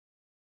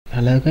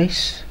Hello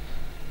guys,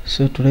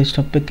 so today's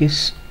topic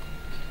is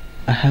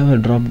I have a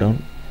drop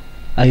down.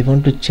 I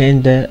want to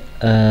change the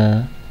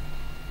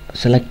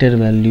selected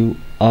value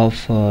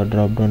of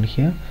drop down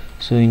here.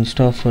 So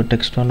instead of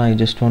text 1, I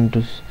just want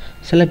to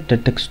select the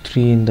text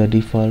 3 in the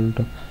default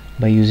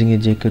by using a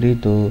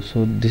jQuery though.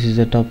 So this is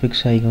the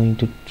topics I'm going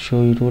to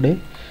show you today.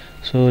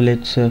 So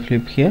let's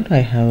flip here. I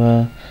have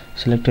a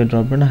selected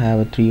drop down. I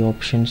have three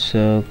options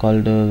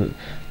called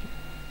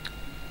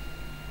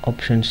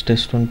options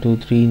test 1 2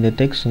 3 in the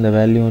text and the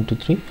value 1 to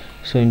 3.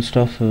 So instead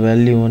of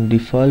value 1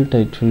 default,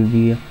 it will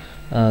be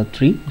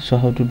 3. So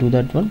how to do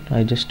that one?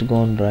 I just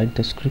go and write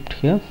the script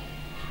here.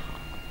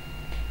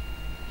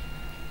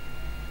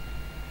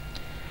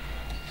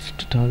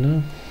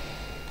 $50.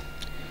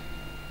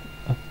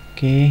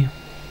 Okay,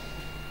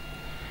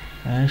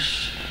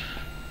 hash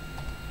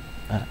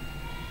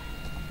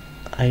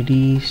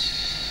id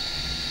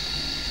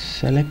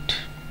select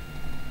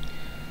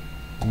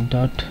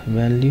dot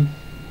value.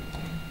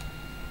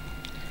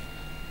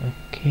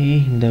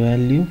 Okay, in the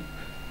value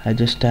I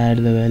just add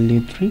the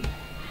value 3.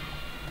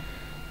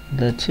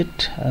 That's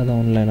it, the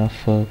one line of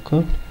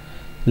code.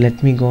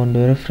 Let me go and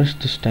refresh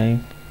this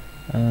time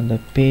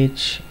the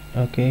page.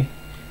 Okay,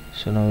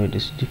 so now it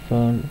is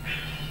default.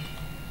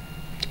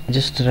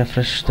 Just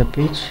refresh the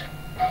page.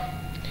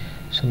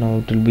 So now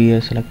it will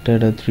be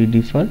selected 3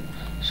 default.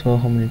 So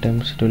how many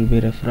times it will be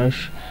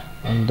refresh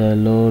on the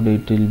load?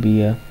 It will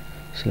be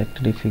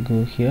selected. If you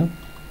go here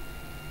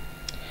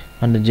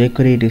on the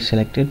jQuery, it is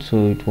selected,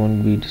 so it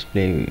won't be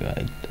displayed.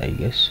 I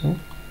guess so.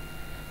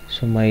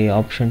 So my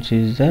options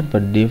is there,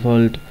 but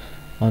default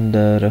on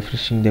the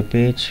refreshing the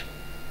page,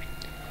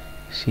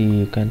 see,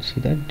 you can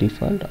see that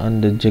default on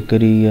the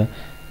jQuery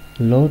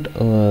load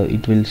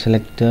it will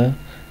select the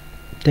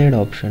third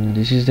option.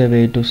 This is the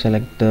way to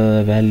select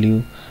the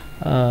value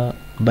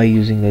by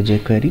using the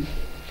jQuery.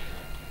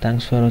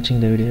 Thanks for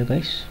watching the video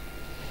guys.